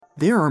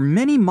There are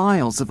many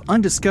miles of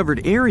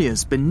undiscovered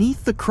areas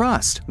beneath the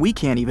crust we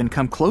can't even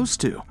come close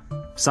to.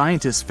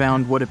 Scientists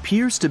found what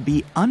appears to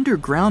be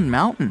underground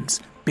mountains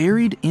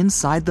buried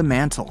inside the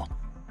mantle.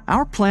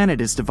 Our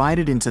planet is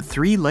divided into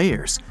 3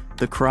 layers: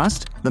 the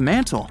crust, the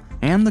mantle,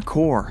 and the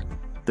core.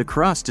 The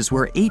crust is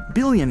where 8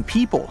 billion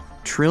people,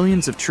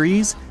 trillions of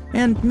trees,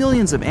 and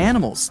millions of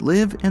animals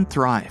live and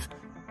thrive.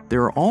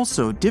 There are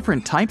also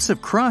different types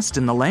of crust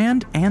in the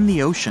land and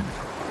the ocean.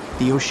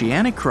 The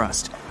oceanic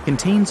crust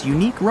contains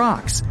unique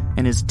rocks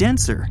and is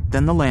denser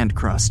than the land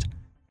crust.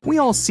 We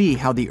all see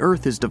how the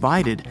Earth is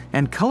divided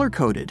and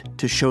color-coded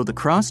to show the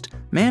crust,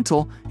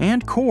 mantle,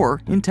 and core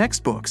in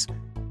textbooks.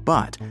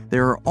 But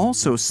there are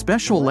also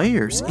special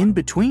layers in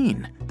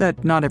between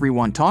that not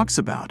everyone talks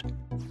about.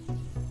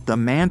 The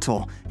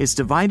mantle is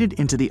divided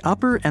into the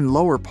upper and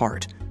lower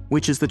part,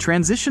 which is the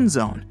transition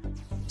zone.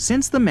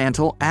 Since the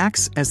mantle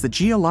acts as the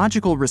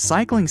geological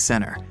recycling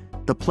center,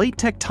 the plate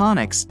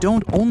tectonics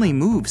don't only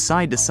move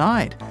side to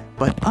side,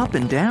 but up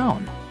and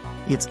down.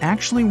 It's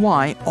actually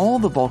why all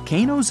the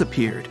volcanoes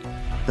appeared.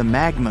 The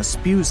magma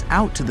spews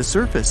out to the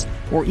surface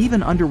or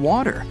even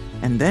underwater,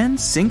 and then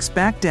sinks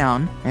back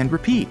down and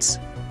repeats.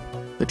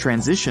 The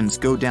transitions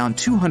go down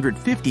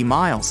 250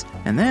 miles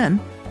and then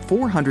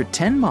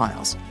 410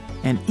 miles.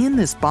 And in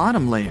this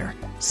bottom layer,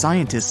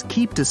 scientists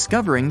keep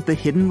discovering the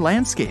hidden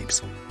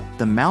landscapes.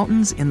 The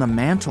mountains in the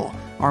mantle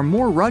are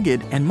more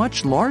rugged and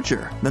much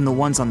larger than the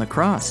ones on the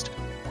crust.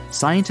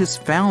 Scientists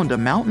found a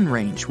mountain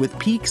range with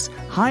peaks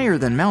higher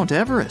than Mount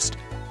Everest.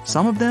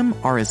 Some of them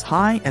are as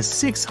high as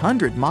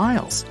 600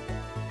 miles.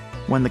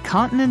 When the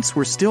continents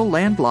were still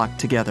landlocked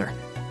together,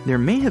 there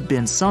may have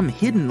been some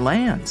hidden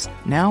lands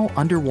now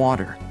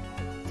underwater.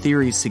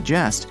 Theories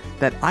suggest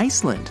that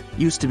Iceland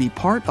used to be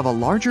part of a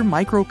larger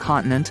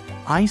microcontinent,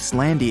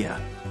 Icelandia,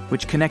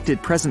 which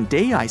connected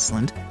present-day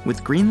Iceland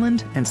with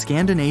Greenland and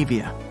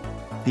Scandinavia.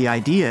 The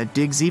idea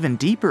digs even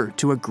deeper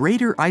to a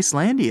greater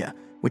Icelandia,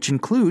 which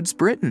includes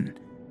Britain.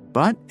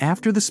 But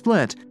after the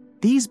split,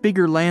 these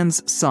bigger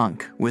lands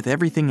sunk with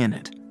everything in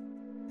it.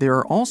 There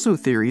are also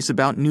theories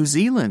about New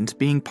Zealand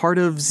being part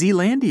of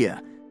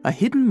Zealandia, a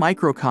hidden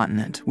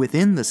microcontinent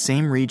within the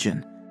same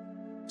region.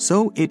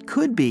 So it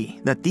could be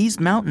that these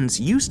mountains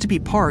used to be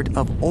part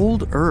of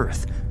old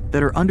Earth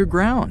that are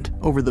underground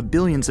over the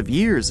billions of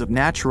years of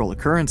natural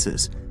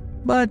occurrences.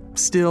 But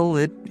still,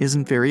 it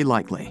isn't very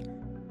likely.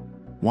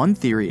 One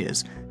theory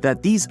is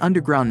that these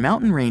underground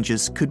mountain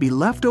ranges could be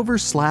leftover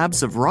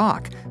slabs of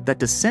rock that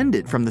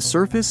descended from the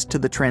surface to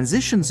the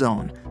transition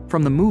zone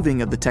from the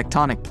moving of the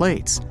tectonic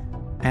plates.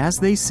 As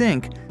they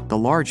sink, the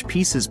large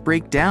pieces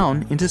break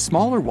down into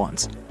smaller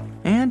ones,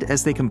 and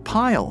as they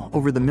compile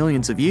over the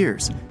millions of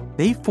years,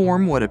 they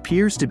form what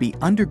appears to be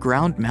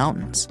underground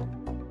mountains.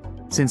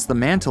 Since the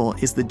mantle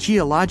is the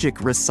geologic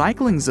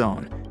recycling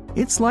zone,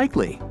 it's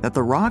likely that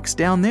the rocks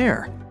down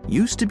there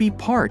used to be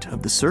part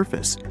of the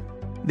surface.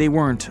 They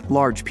weren't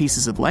large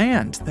pieces of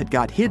land that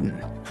got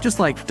hidden, just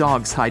like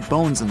dogs hide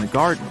bones in the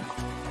garden.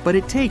 But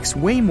it takes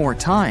way more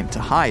time to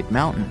hide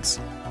mountains.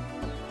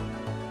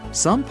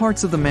 Some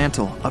parts of the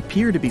mantle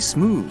appear to be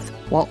smooth,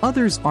 while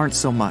others aren't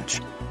so much.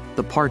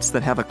 The parts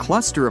that have a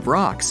cluster of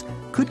rocks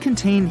could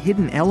contain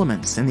hidden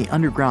elements in the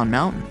underground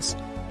mountains.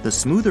 The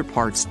smoother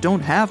parts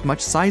don't have much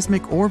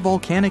seismic or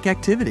volcanic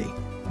activity,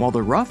 while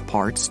the rough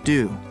parts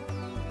do.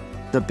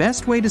 The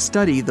best way to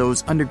study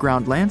those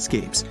underground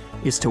landscapes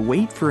is to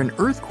wait for an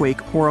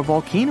earthquake or a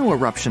volcano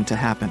eruption to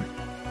happen.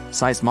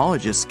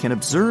 Seismologists can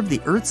observe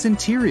the Earth's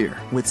interior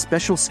with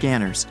special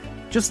scanners,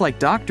 just like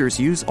doctors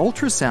use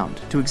ultrasound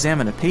to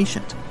examine a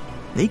patient.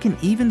 They can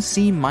even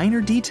see minor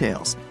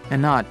details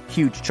and not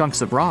huge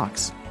chunks of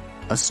rocks.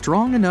 A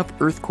strong enough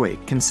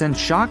earthquake can send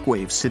shock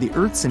waves to the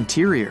Earth's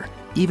interior,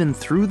 even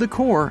through the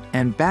core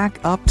and back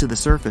up to the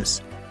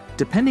surface.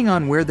 Depending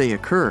on where they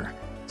occur,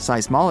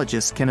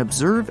 seismologists can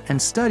observe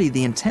and study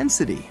the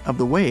intensity of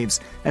the waves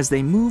as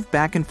they move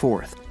back and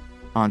forth.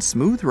 On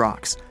smooth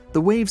rocks,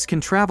 the waves can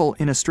travel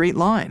in a straight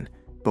line,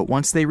 but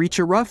once they reach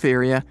a rough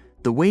area,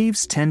 the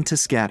waves tend to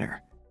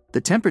scatter.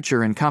 The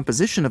temperature and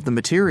composition of the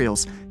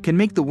materials can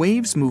make the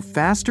waves move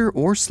faster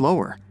or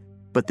slower.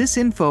 But this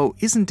info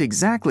isn't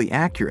exactly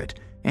accurate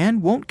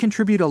and won't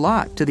contribute a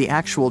lot to the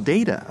actual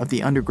data of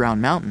the underground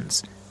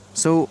mountains.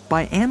 So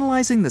by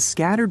analyzing the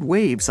scattered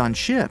waves on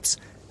ships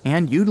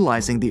and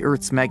utilizing the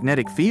Earth's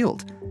magnetic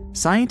field,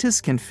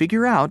 scientists can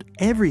figure out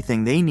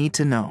everything they need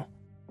to know.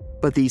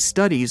 But these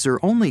studies are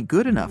only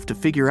good enough to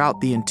figure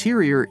out the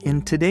interior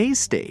in today's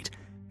state,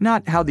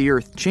 not how the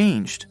Earth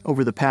changed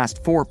over the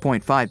past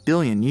 4.5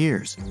 billion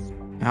years.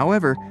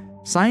 However,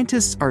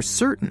 scientists are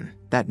certain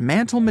that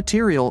mantle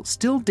material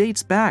still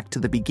dates back to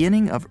the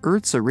beginning of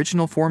Earth's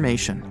original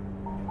formation.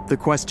 The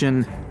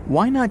question,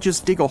 why not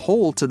just dig a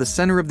hole to the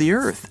center of the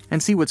Earth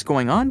and see what's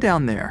going on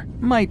down there,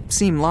 might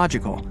seem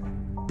logical.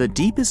 The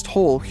deepest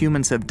hole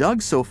humans have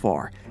dug so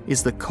far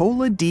is the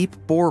Kola Deep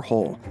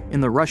borehole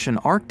in the Russian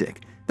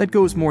Arctic that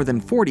goes more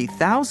than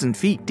 40,000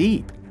 feet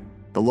deep.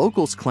 The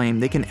locals claim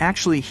they can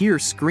actually hear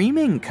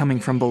screaming coming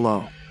from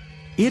below.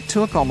 It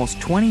took almost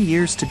 20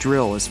 years to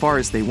drill as far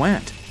as they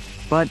went.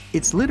 but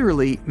it's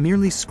literally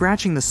merely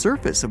scratching the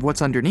surface of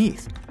what's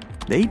underneath.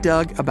 They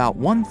dug about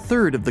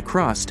 1/3 of the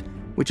crust,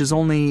 which is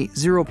only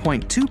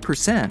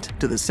 0.2%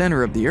 to the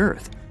center of the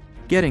Earth.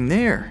 Getting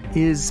there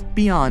is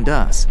beyond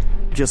us,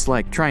 just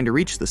like trying to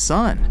reach the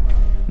sun.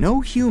 No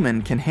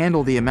human can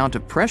handle the amount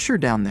of pressure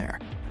down there.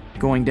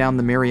 Going down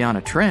the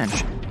Mariana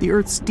Trench, the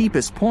Earth's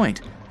deepest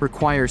point,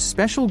 requires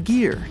special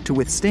gear to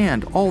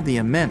withstand all the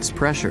immense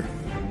pressure.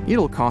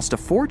 It'll cost a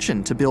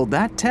fortune to build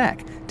that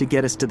tech to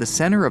get us to the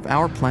center of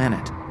our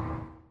planet.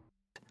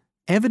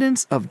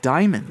 Evidence of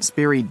diamonds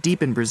buried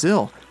deep in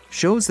Brazil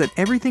shows that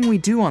everything we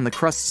do on the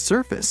crust's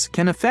surface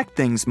can affect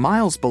things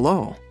miles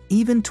below,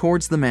 even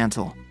towards the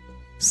mantle.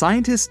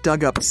 Scientists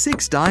dug up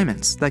 6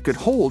 diamonds that could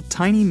hold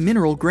tiny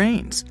mineral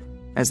grains.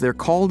 As they're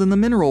called in the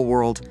mineral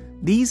world,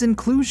 these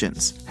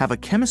inclusions have a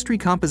chemistry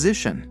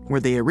composition where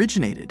they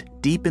originated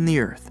deep in the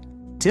Earth.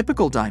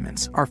 Typical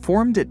diamonds are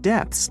formed at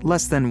depths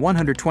less than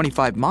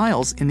 125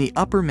 miles in the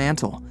upper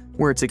mantle,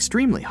 where it's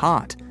extremely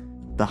hot.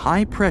 The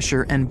high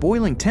pressure and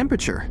boiling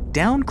temperature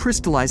down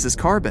crystallizes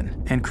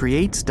carbon and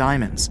creates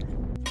diamonds.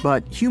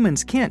 But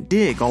humans can't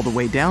dig all the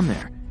way down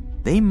there.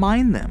 They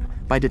mine them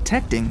by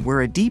detecting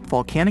where a deep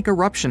volcanic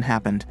eruption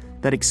happened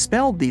that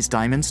expelled these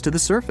diamonds to the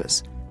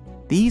surface.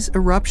 These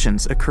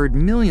eruptions occurred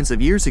millions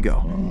of years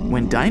ago,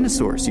 when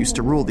dinosaurs used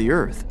to rule the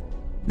Earth.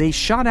 They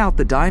shot out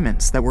the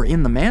diamonds that were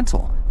in the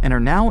mantle and are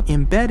now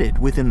embedded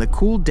within the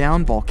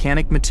cooled-down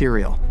volcanic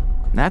material.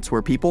 That's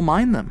where people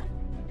mine them.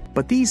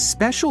 But these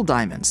special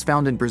diamonds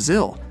found in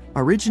Brazil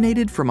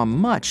originated from a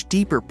much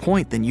deeper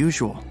point than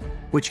usual,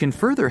 which can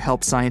further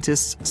help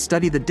scientists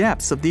study the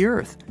depths of the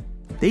Earth.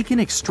 They can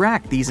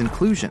extract these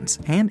inclusions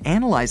and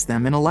analyze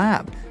them in a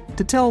lab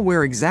to tell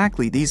where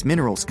exactly these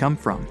minerals come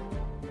from.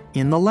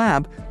 In the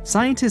lab,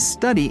 scientists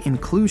study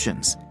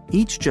inclusions,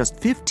 each just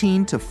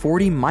 15 to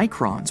 40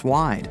 microns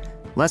wide,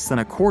 less than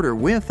a quarter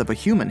width of a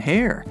human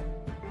hair.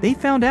 They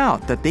found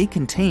out that they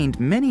contained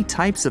many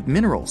types of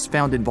minerals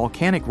found in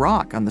volcanic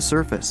rock on the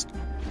surface.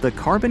 The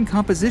carbon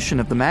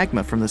composition of the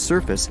magma from the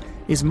surface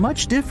is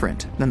much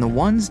different than the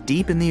ones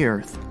deep in the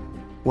Earth.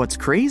 What's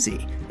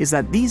crazy is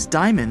that these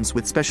diamonds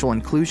with special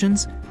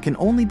inclusions can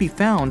only be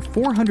found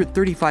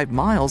 435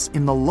 miles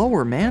in the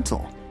lower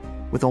mantle.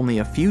 With only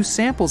a few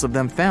samples of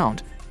them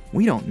found,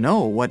 we don't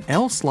know what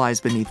else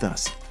lies beneath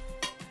us.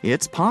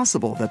 It's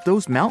possible that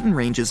those mountain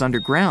ranges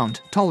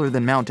underground, taller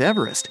than Mount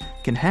Everest,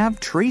 can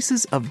have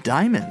traces of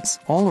diamonds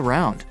all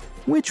around,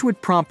 which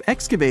would prompt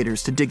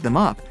excavators to dig them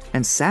up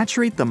and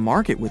saturate the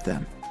market with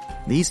them.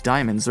 These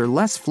diamonds are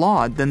less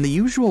flawed than the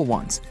usual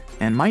ones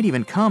and might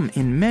even come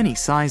in many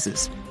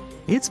sizes.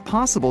 It's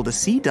possible to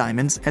see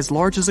diamonds as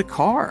large as a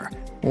car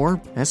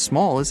or as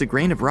small as a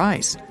grain of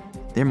rice.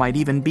 There might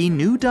even be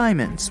new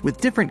diamonds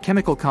with different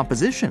chemical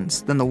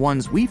compositions than the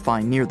ones we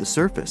find near the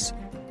surface.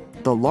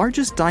 The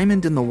largest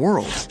diamond in the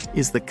world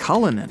is the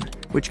Cullinan,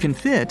 which can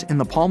fit in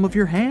the palm of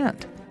your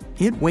hand.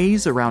 It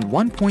weighs around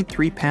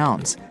 1.3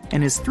 pounds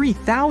and is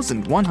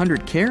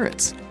 3,100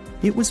 carats.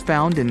 It was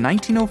found in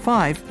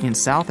 1905 in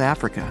South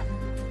Africa.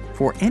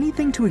 For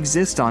anything to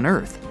exist on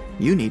Earth,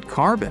 you need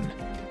carbon.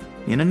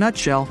 In a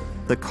nutshell,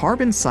 the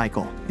carbon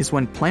cycle is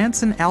when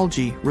plants and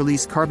algae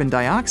release carbon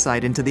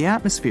dioxide into the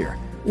atmosphere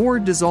or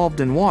dissolved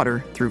in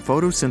water through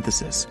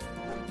photosynthesis.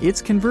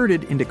 It's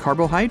converted into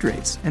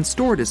carbohydrates and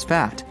stored as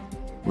fat.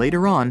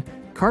 Later on,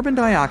 carbon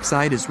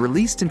dioxide is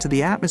released into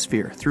the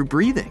atmosphere through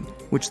breathing,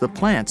 which the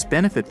plants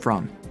benefit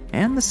from,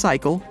 and the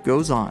cycle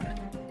goes on.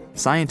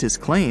 Scientists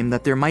claim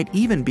that there might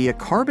even be a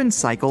carbon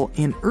cycle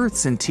in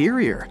Earth's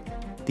interior.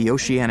 The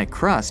oceanic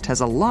crust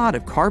has a lot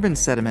of carbon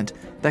sediment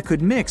that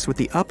could mix with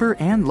the upper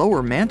and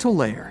lower mantle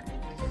layer.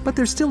 But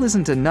there still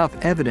isn't enough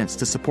evidence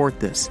to support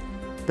this.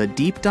 The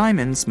deep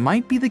diamonds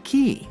might be the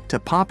key to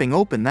popping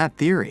open that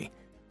theory.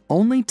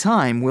 Only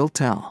time will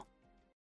tell.